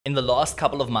In the last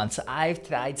couple of months, I've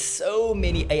tried so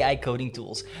many AI coding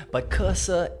tools, but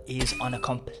Cursor is on a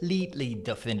completely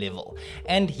different level.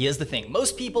 And here's the thing,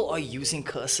 most people are using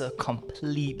Cursor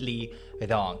completely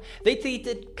wrong. They treat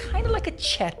it kind of like a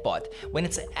chatbot when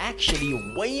it's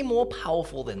actually way more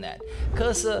powerful than that.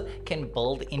 Cursor can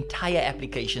build entire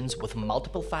applications with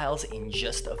multiple files in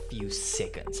just a few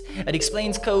seconds. It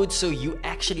explains code so you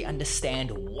actually understand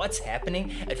what's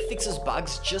happening. It fixes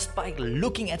bugs just by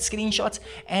looking at screenshots,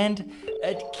 and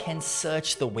it can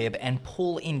search the web and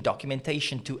pull in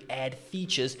documentation to add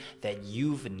features that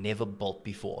you've never built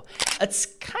before. It's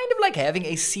kind of like having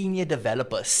a senior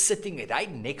developer sitting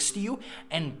right next to you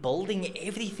and building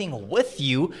everything with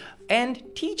you and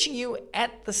teaching you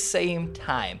at the same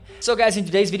time. So guys, in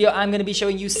today's video, I'm going to be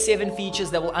showing you 7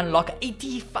 features that will unlock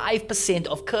 85%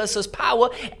 of Cursor's power,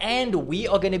 and we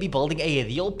are going to be building a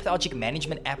real project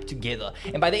management app together.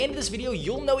 And by the end of this video,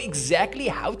 you'll know exactly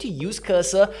how to use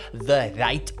Cursor the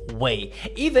right way,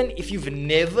 even if you've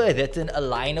never written a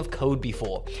line of code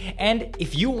before. And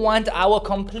if you want our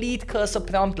complete Cursor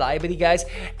prompt library, guys,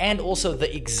 and also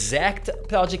the exact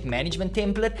project management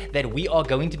template that we are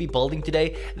going to be building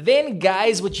today, then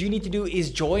guys, what you need to do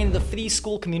is join the free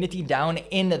school community down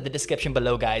in the description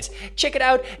below, guys. Check it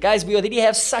out, guys. We already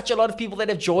have such a lot of people that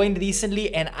have joined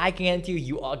recently, and I guarantee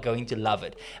you are going to love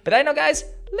it. But I know, guys,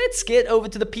 let's get over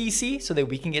to the PC so that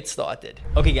we can get started.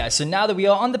 Okay guys, so now that we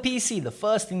are on the PC, the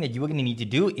first thing that you are going to need to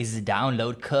do is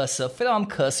download Cursor from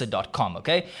cursor.com,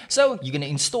 okay? So you're going to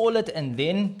install it, and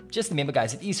then just remember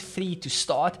guys, it is free to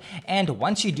start. And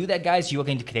once you do that guys, you are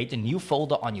going to create a new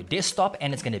folder on your desktop,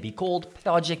 and it's going to be called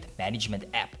Project Management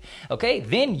App. Okay,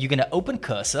 then you're going to open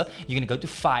Cursor, you're going to go to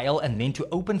File, and then to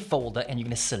Open Folder, and you're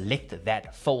going to select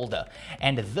that folder.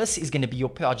 And this is going to be your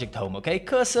project home, okay?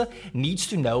 Cursor needs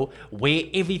to know where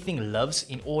everything lives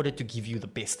in order to give you the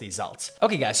best results.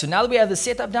 Okay guys, so now that we have the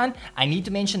setup done, I need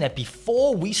to mention that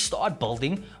before we start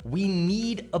building, we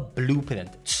need a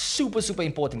blueprint. Super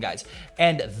important guys.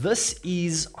 And this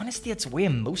is, honestly, it's where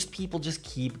most people just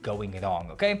keep going wrong,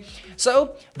 okay?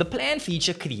 So the plan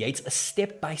feature creates a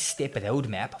step-by-step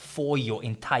roadmap for your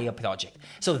entire project.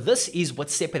 So this is what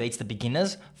separates the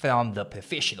beginners from the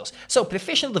professionals. So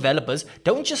professional developers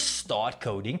don't just start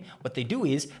coding. What they do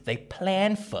is they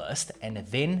plan first and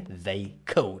then they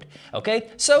code. Okay,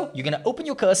 so you're going to open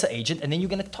your Cursor agent, and then you're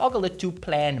going to toggle it to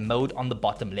plan mode on the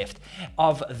bottom left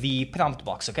of the prompt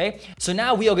box. Okay, so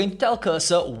now we are going to tell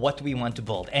Cursor what we want to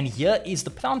build, and here is the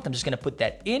prompt. I'm just going to put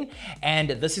that in, and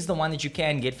this is the one that you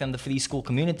can get from the free school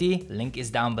community. Link is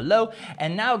down below.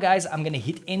 And now guys, I'm going to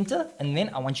hit enter, and then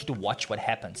I want you to watch what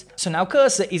happens. So now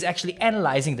Cursor is actually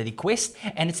analyzing the request,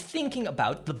 and it's thinking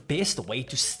about the best way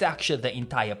to structure the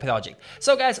entire project.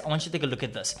 So guys, I want you to take a look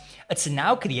at this. It's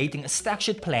now creating a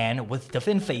structured plan with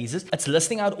different phases. It's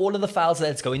listing out all of the files that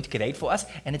it's going to create for us,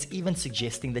 and it's even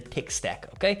suggesting the tech stack,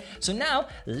 okay? So now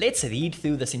let's read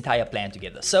through this entire plan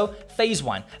together. So phase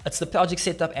 1, it's the project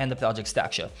setup and the project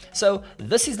structure. So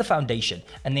this is the foundation,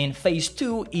 and then phase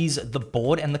 2 is the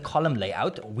board and the column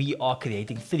layout. We are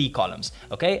creating 3 columns,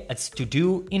 okay? It's to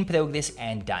do, in progress,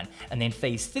 and done. And then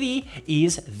phase 3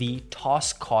 is the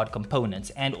task card components,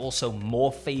 and also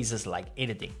more phases like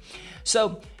editing.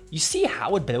 So you see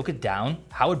how it broke down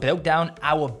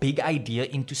our big idea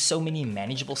into so many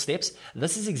manageable steps?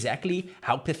 This is exactly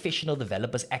how professional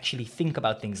developers actually think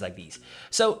about things like these.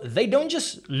 So they don't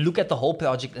just look at the whole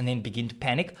project and then begin to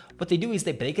panic. What they do is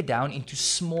they break it down into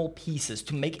small pieces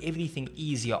to make everything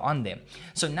easier on them.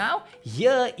 So now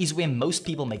here is where most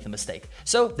people make the mistake.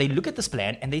 So they look at this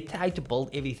plan and they try to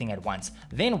build everything at once.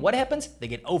 Then what happens? They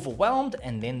get overwhelmed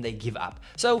and then they give up.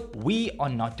 So we are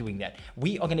not doing that.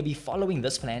 We are going to be following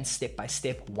this plan step by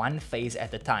step, one phase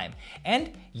at a time,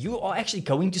 and you are actually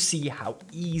going to see how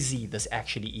easy this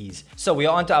actually is. So we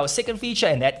are on to our second feature,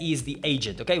 and that is the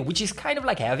agent, okay, which is kind of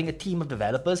like having a team of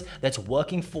developers that's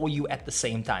working for you at the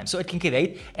same time, so it can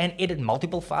create and edit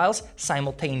multiple files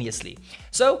simultaneously.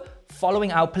 So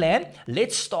following our plan,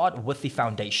 let's start with the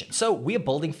foundation. So we're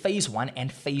building phase 1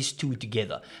 and phase 2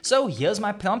 together. So here's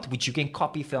my prompt, which you can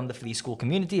copy from the free school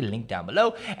community, link down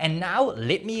below. And now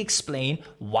let me explain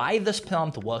why this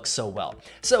prompt works so well.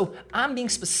 So I'm being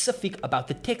specific about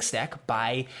the tech stack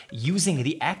by using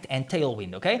React and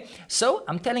Tailwind, okay? So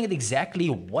I'm telling it exactly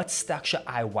what structure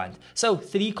I want. So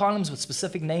 3 columns with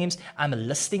specific names. I'm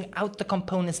listing out the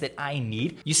components that I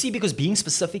need. You see, because being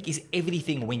specific is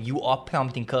everything when you are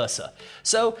prompting Cursor.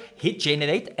 So hit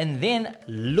generate, and then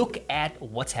look at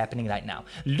what's happening right now.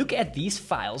 Look at these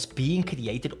files being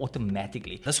created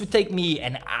automatically. This would take me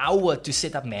an hour to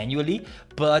set up manually,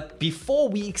 but before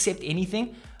we accept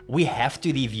anything, we have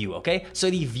to review, okay? So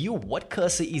review what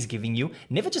Cursor is giving you.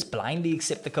 Never just blindly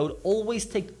accept the code. Always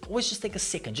just take a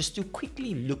second just to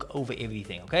quickly look over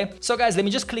everything, okay? So guys, let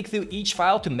me just click through each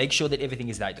file to make sure that everything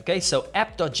is right, okay? So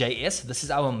app.js, this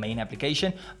is our main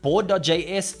application.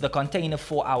 Board.js, the container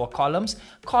for our columns.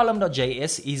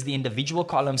 Column.js is the individual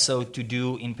columns, so to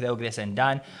do, in progress, and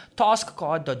done. Task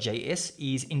card.js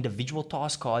is individual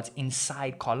task cards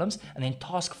inside columns, and then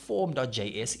task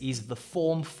form.js is the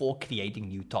form for creating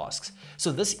new tasks.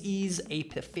 So this is a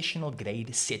professional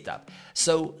grade setup.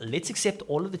 So let's accept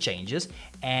all of the changes,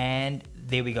 and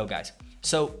there we go, guys.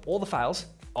 So all the files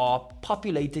are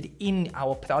populated in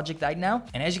our project right now.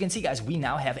 And as you can see, guys, we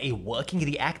now have a working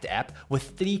React app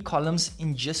with 3 columns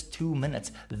in just 2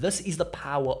 minutes. This is the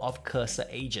power of Cursor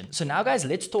Agent. So now, guys,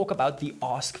 let's talk about the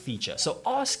ask feature. So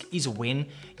ask is when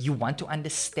you want to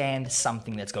understand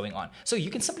something that's going on. So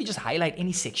you can simply just highlight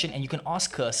any section and you can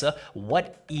ask Cursor,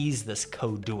 what is this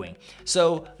code doing?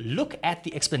 So look at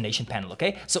the explanation panel,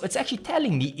 okay? So it's actually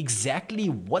telling me exactly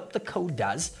what the code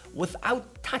does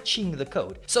without touching the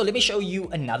code. So let me show you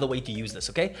another way to use this,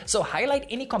 okay? So highlight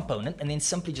any component and then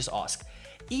simply just ask,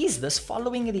 is this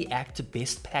following React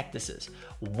best practices?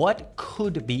 What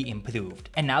could be improved?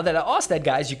 And now that I asked that,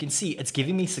 guys, you can see it's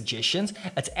giving me suggestions,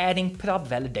 it's adding prop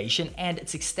validation, and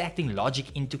it's extracting logic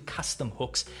into custom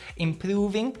hooks,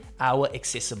 improving our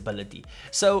accessibility.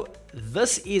 So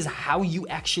this is how you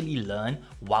actually learn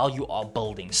while you are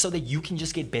building, so that you can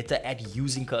just get better at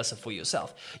using Cursor for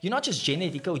yourself. You're not just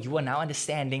generating code, you are now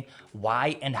understanding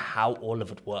why and how all of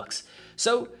it works.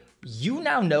 So you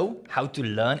now know how to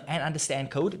learn and understand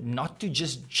code, not to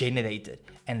just generate it.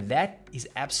 And that is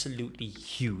absolutely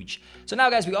huge. So now,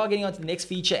 guys, we are getting on to the next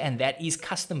feature, and that is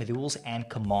custom rules and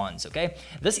commands, okay?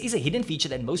 This is a hidden feature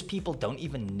that most people don't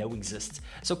even know exists.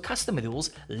 So custom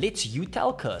rules lets you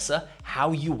tell Cursor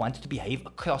how you want it to behave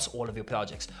across all of your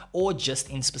projects, or just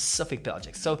in specific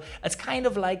projects. So it's kind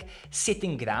of like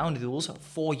setting ground rules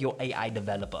for your AI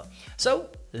developer. So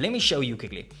let me show you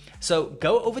quickly. So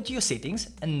go over to your settings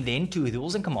and then to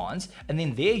rules and commands, and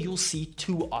then there you'll see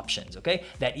 2 options, okay?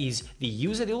 That is the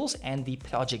user rules and the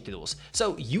project rules.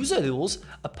 So user rules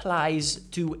applies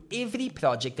to every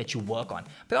project that you work on.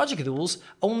 Project rules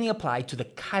only apply to the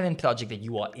current project that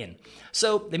you are in.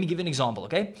 So let me give you an example,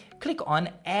 okay? Click on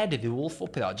add rule for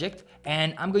project,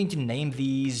 and I'm going to name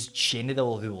these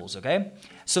general rules, okay?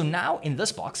 So now in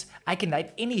this box, I can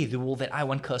write any rule that I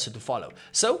want Cursor to follow.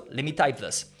 So let me type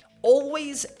this.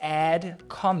 Always add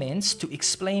comments to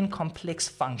explain complex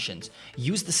functions.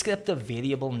 Use descriptive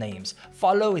variable names.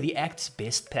 Follow React's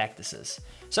best practices.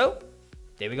 So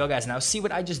there we go, guys. Now see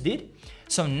what I just did?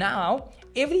 So now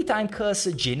every time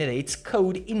Cursor generates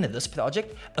code in this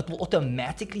project, it will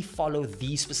automatically follow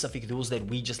these specific rules that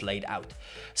we just laid out.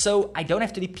 So I don't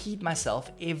have to repeat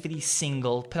myself every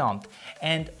single prompt.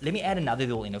 And let me add another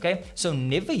rule in, okay? So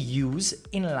never use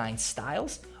inline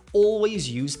styles. Always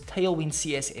use Tailwind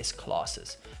CSS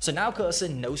classes. So now Cursor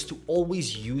knows to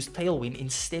always use Tailwind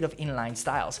instead of inline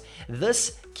styles.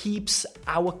 This keeps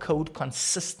our code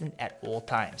consistent at all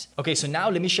times. Okay, so now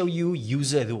let me show you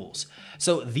user rules.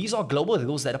 So these are global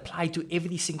rules that apply to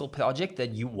every single project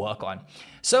that you work on.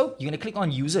 So you're gonna click on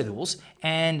user rules,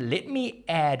 and let me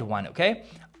add one, okay?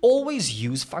 Always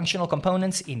use functional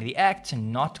components in React,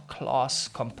 not class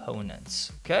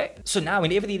components, okay? So now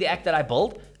in every React that I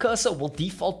build, Cursor will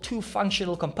default to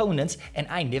functional components, and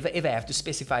I never ever have to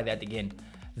specify that again.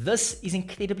 This is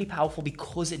incredibly powerful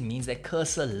because it means that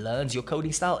Cursor learns your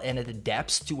coding style and it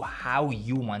adapts to how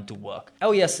you want to work.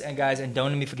 Oh yes, and guys, and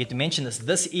don't let me forget to mention this,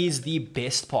 this is the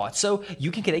best part. So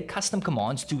you can create custom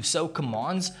commands too. So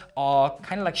commands are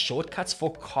kind of like shortcuts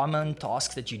for common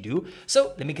tasks that you do.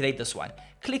 So let me create this one.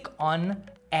 Click on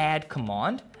add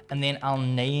command, and then I'll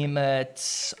name it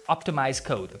optimize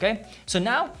code, okay? So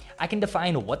now I can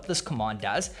define what this command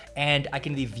does, and I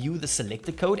can review the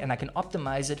selected code, and I can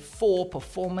optimize it for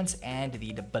performance and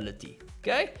readability,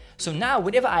 okay? So now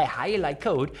whenever I highlight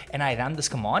code and I run this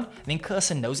command, then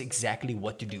Cursor knows exactly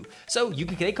what to do. So you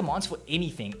can create commands for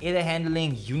anything, error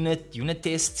handling, unit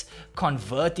tests,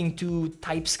 converting to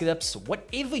TypeScripts,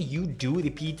 whatever you do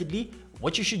repeatedly.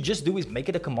 What you should just do is make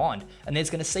it a command, and then it's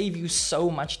going to save you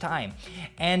so much time.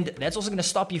 And that's also going to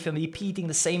stop you from repeating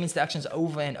the same instructions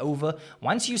over and over.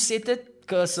 Once you set it,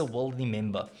 Cursor will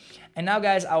remember. And now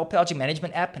guys, our project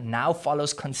management app now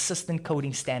follows consistent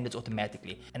coding standards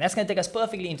automatically. And that's going to take us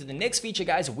perfectly into the next feature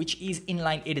guys, which is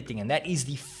inline editing. And that is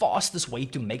the fastest way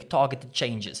to make targeted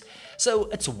changes. So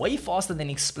it's way faster than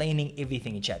explaining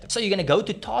everything in chat. So you're going to go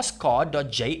to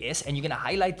taskcard.js and you're going to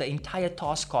highlight the entire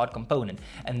task card component.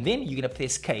 And then you're going to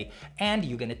press K and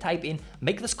you're going to type in,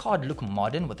 make this card look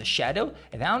modern with a shadow,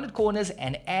 rounded corners,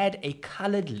 and add a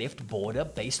colored left border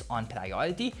based on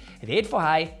priority, red for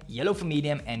high, yellow for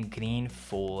medium, and green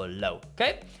for low.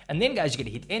 Okay, and then guys, you're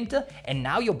gonna hit enter, and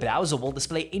now your browser will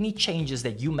display any changes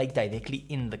that you make directly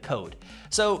in the code.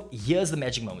 So here's the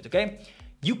magic moment. Okay,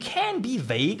 you can be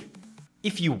vague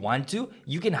if you want to.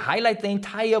 You can highlight the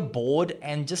entire board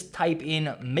and just type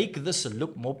in, make this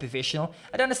look more professional.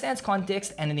 It understands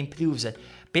context and it improves it.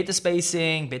 Better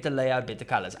spacing, better layout, better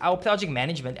colors. Our project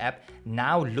management app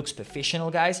now looks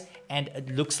professional guys, and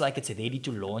it looks like it's ready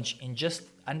to launch in just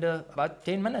under about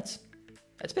 10 minutes.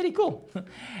 That's pretty cool.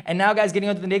 And now guys, getting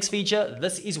on to the next feature,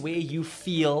 this is where you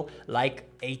feel like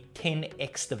a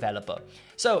 10x developer.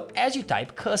 So as you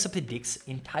type, Cursor predicts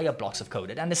entire blocks of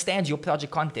code. It understands your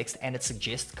project context and it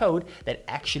suggests code that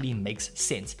actually makes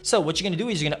sense. So what you're gonna do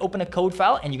is you're gonna open a code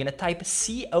file and you're gonna type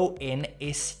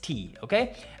CONST,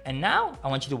 okay? And now I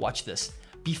want you to watch this.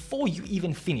 Before you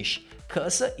even finish,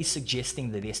 Cursor is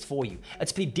suggesting the rest for you.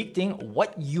 It's predicting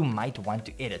what you might want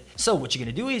to edit. So what you're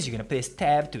gonna do is you're gonna press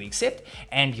tab to accept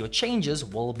and your changes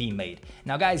will be made.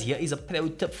 Now guys, here is a pro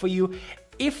tip for you.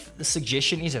 If the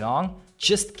suggestion is wrong,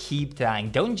 just keep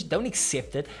trying. Don't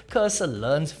accept it. Cursor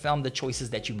learns from the choices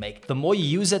that you make. The more you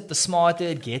use it, the smarter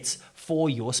it gets for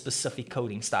your specific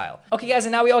coding style. Okay guys,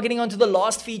 and now we are getting on to the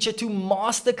last feature to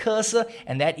master Cursor,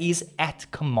 and that is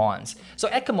 @commands. So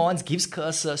 @commands gives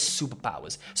Cursor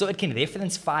superpowers. So it can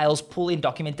reference files, pull in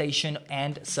documentation,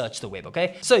 and search the web,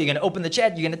 okay? So you're gonna open the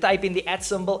chat, you're gonna type in the @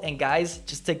 symbol, and guys,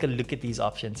 just take a look at these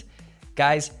options.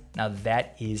 Guys, now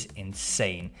that is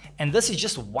insane. And this is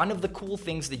just one of the cool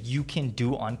things that you can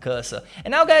do on Cursor.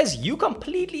 And now guys, you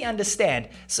completely understand.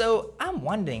 So I'm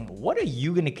wondering, what are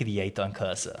you gonna create on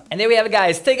Cursor? And there we have it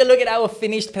guys. Take a look at our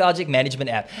finished project management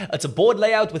app. It's a board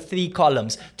layout with 3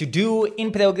 columns: to do,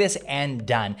 in progress, and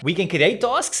done. We can create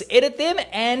tasks, edit them,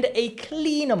 and a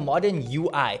clean modern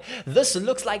UI. This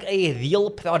looks like a real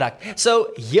product.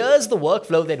 So here's the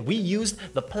workflow that we used: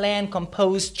 the plan,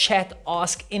 compose, chat,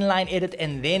 ask, inline edit,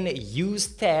 and then use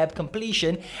tab,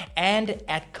 completion, and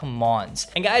 @commands.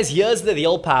 And guys, here's the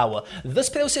real power. This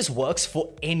process works for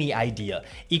any idea.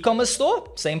 E-commerce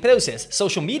store, same process.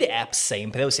 Social media apps,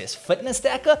 same process. Fitness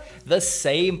tracker, the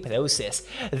same process.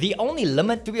 The only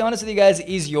limit, to be honest with you guys,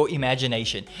 is your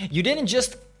imagination. You didn't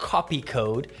just copy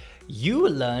code, you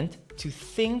learned to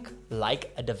think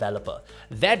like a developer.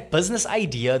 That business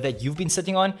idea that you've been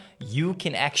sitting on, you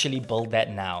can actually build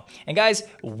that now. And guys,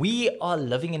 we are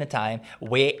living in a time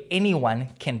where anyone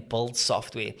can build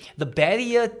software. The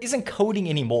barrier isn't coding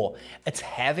anymore. It's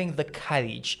having the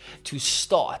courage to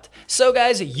start. So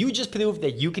guys, you just proved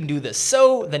that you can do this.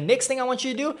 So the next thing I want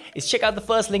you to do is check out the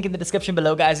first link in the description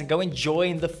below, guys, and go and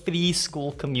join the free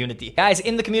school community. Guys,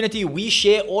 in the community, we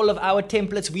share all of our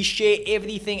templates, we share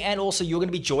everything, and also you're going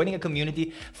to be joining a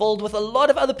community filled with a lot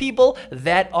of other people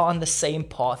that are on the same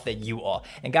path that you are.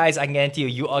 And guys, I can guarantee you,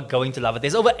 you are going to love it.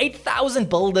 There's over 8,000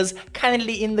 builders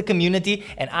currently in the community,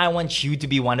 and I want you to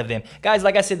be one of them. Guys,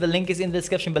 like I said, the link is in the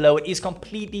description below. It is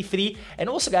completely free. And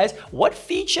also, guys, what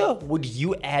feature would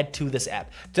you add to this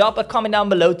app? Drop a comment down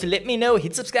below to let me know.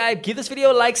 Hit subscribe, give this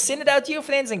video a like, send it out to your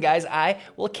friends, and guys, I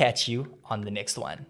will catch you on the next one.